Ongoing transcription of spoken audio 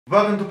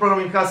Welcome to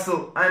Programming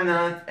Hustle, I'm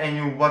Nanat and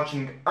you're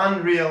watching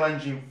Unreal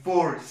Engine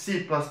 4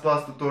 C++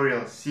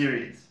 tutorial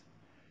series.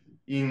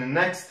 In the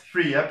next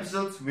 3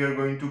 episodes we are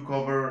going to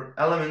cover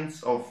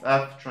elements of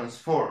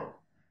F-transform.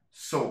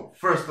 So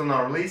first on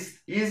our list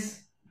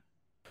is...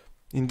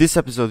 In this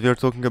episode we are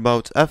talking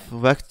about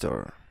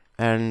FVector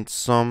and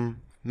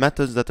some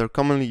methods that are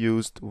commonly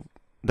used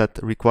that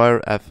require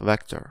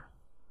FVector.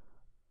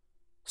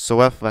 So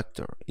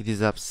FVector, it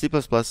is a C++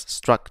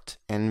 struct,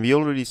 and we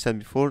already said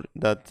before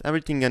that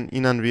everything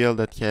in Unreal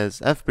that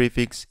has F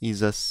prefix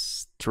is a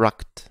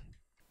struct.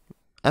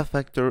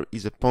 FVector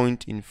is a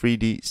point in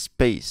 3D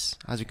space,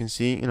 as you can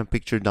see in a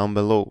picture down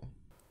below,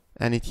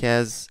 and it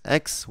has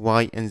X,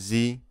 Y and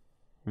Z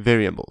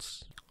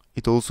variables.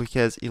 It also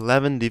has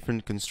 11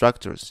 different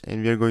constructors,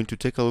 and we are going to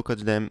take a look at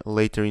them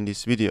later in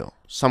this video.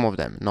 Some of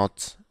them,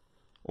 not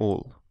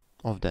all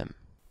of them.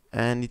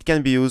 And it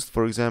can be used,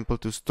 for example,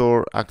 to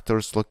store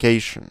actor's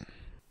location.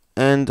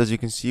 And as you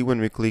can see,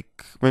 when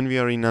we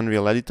are in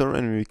Unreal Editor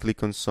and we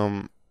click on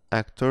some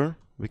actor,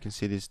 we can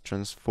see this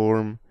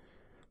transform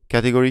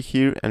category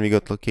here, and we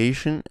got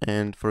location,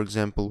 and for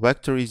example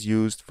vector is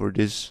used for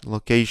this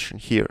location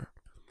here.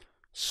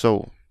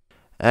 So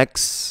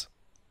X,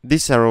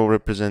 this arrow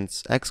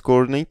represents X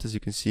coordinate. As you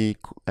can see,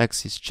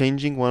 X is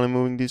changing while I'm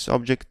moving this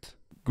object.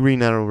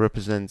 Green arrow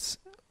represents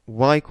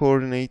Y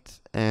coordinate,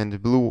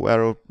 and blue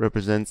arrow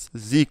represents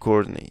Z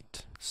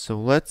coordinate. So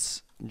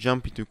let's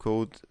jump into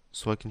code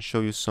so I can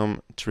show you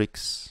some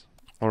tricks.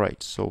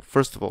 Alright, so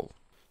first of all,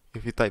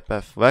 if we type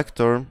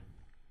FVector,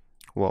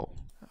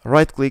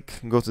 right click,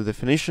 go to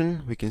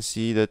definition, we can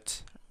see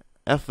that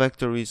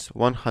FVector is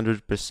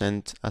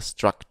 100% a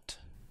struct.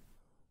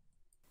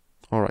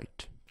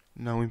 Alright,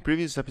 now in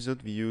previous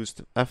episode we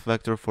used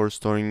FVector for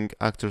storing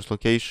actor's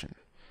location.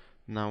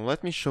 Now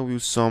let me show you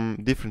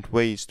some different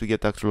ways to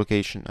get actor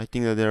location. I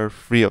think that there are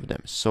 3 of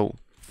them. So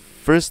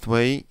first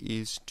way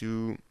is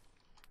to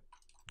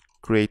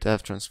create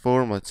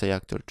F-transform. Let's say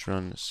actor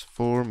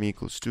transform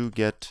equals to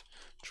get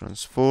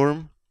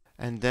transform,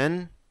 and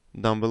then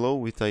down below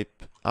we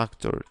type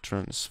actor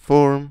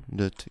transform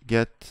dot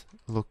get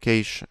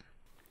location.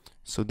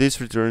 So this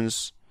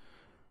returns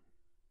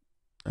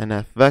an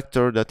F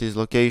vector that is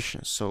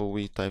location. So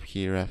we type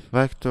here F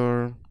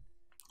vector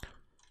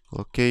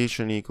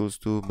location equals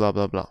to blah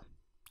blah blah.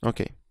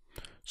 Okay,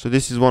 so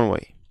this is one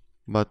way,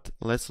 but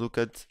let's look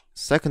at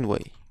second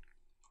way.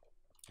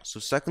 So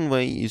second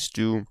way is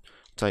to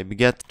type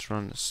get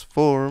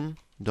transform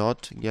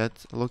dot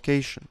get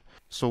location.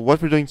 So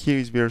what we're doing here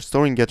is we are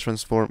storing get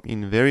transform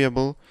in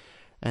variable,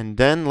 and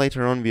then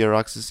later on we are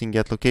accessing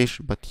get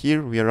location, but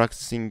here we are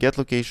accessing get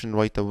location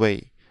right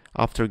away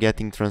after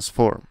getting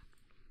transform.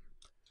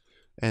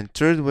 And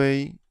third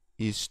way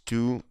is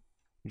to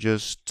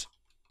just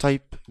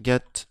type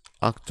get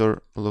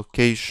actor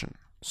location.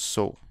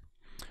 So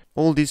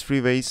all these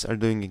 3 ways are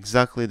doing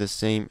exactly the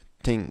same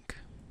thing.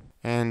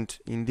 And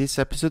in this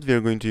episode we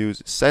are going to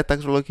use set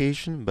actor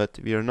location, but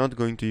we are not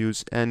going to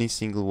use any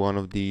single one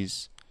of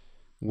these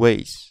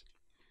ways.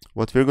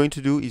 What we're going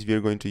to do is we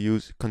are going to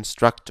use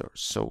constructors.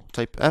 So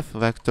type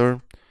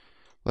FVector,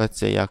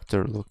 let's say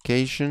actor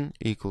location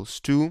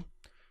equals to,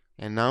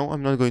 and now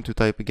I'm not going to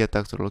type get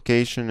actor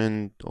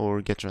location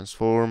or get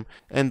transform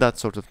and that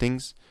sort of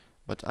things,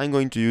 but I'm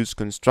going to use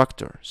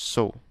constructor.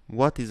 So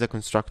what is a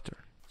constructor?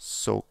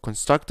 So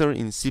constructor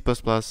in C++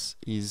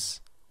 is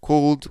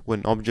called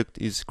when object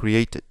is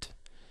created,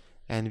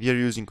 and we are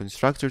using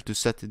constructor to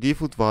set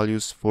default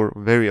values for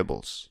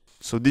variables.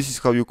 So this is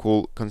how you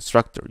call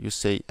constructor. You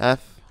say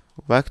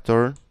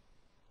FVector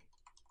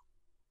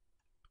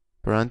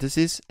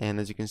parentheses, and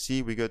as you can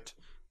see we got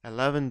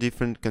 11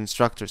 different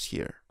constructors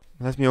here.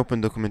 Let me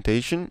open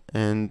documentation,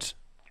 and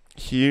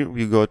here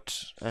we got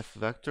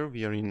FVector.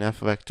 We are in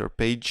FVector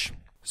page.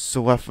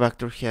 So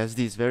FVector has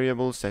these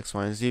variables X,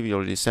 Y and Z, we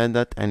already said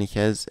that, and it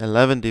has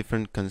 11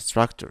 different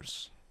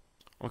constructors.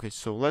 Okay,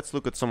 so let's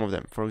look at some of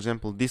them. For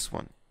example, this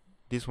one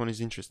is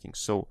interesting.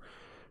 So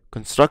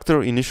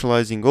constructor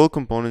initializing all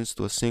components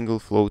to a single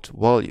float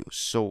value.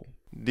 So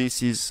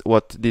this is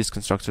what this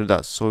constructor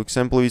does. So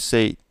example, we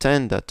say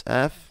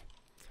 10.f,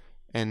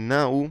 and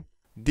now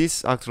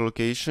this actor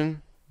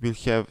location will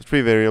have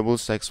 3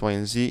 variables X, Y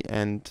and Z,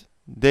 and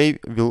they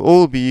will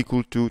all be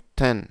equal to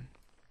 10.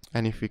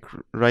 And if we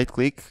right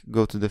click,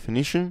 go to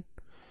definition,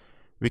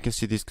 we can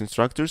see this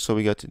constructor. So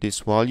we got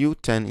this value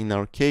 10 in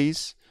our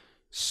case.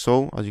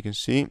 So as you can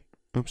see,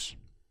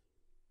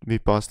 we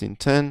passed in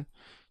 10.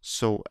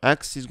 So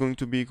X is going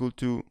to be equal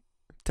to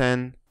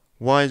 10,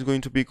 Y is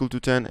going to be equal to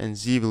 10, and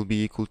Z will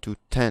be equal to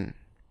 10.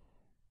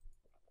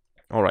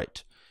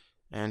 Alright,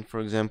 and for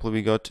example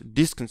we got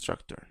this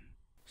constructor.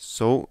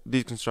 So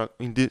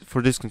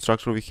for this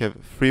constructor we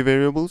have 3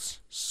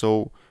 variables,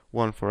 so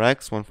one for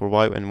X, one for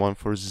Y, and one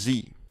for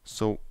Z.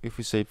 So if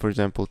we say for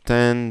example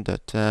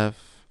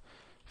 10.f,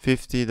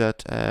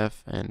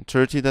 50.f, and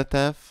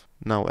 30.f,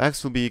 now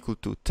X will be equal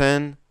to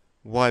 10,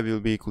 Y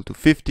will be equal to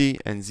 50,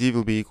 and Z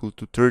will be equal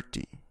to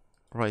 30.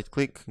 Right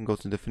click and go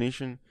to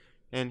definition,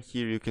 and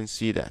here you can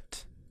see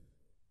that.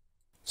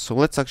 So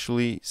let's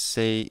actually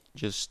say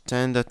just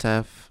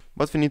 10.f,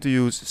 but we need to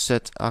use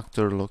set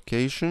actor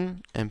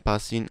location and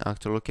pass in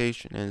actor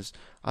location. As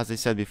I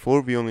said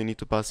before, we only need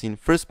to pass in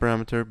first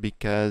parameter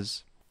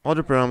because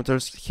other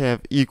parameters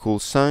have equal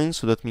signs,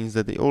 so that means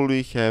that they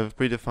already have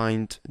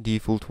predefined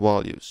default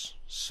values.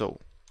 So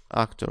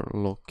actor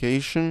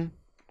location,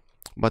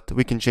 but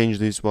we can change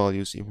these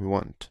values if we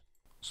want.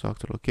 So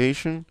actor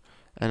location,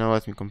 and now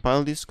let me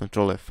compile this,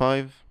 Control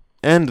F5,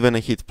 and when I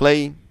hit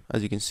play,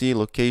 as you can see,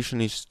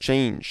 location is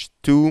changed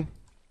to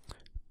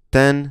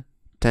 10,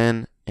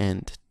 10,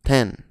 and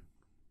 10.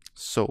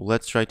 So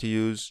let's try to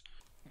use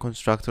a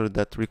constructor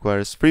that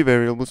requires 3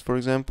 variables, for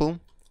example.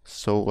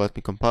 So let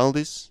me compile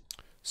this.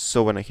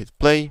 So when I hit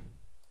play,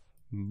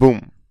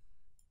 boom.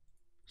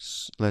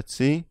 Let's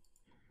see,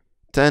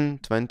 10,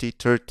 20,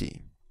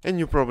 30. And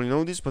you probably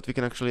know this, but we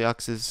can actually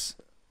access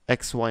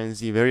x, y, and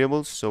z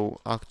variables. So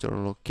actor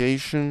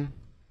location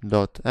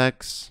dot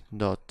x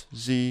dot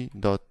z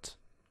dot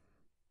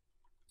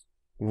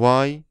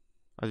y.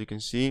 As you can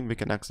see, we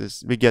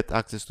get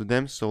access to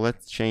them. So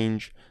let's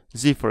change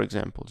z, for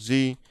example,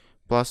 z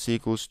plus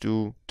equals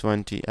to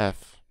 20f.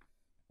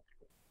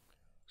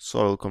 So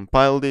I'll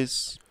compile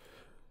this,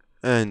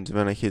 and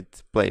when I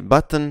hit play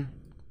button,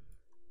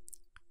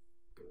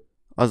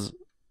 as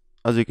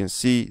you can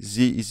see,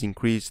 z is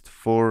increased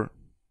for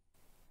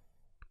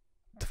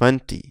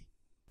 20.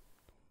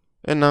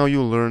 And now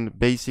you learned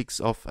basics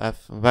of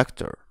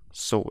FVector.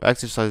 So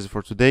exercises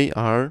for today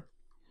are: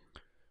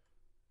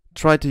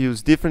 try to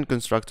use different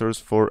constructors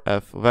for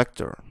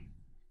FVector.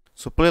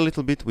 So play a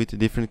little bit with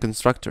different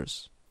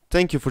constructors.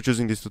 Thank you for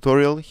choosing this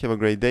tutorial, have a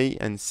great day,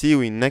 and see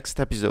you in next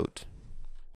episode.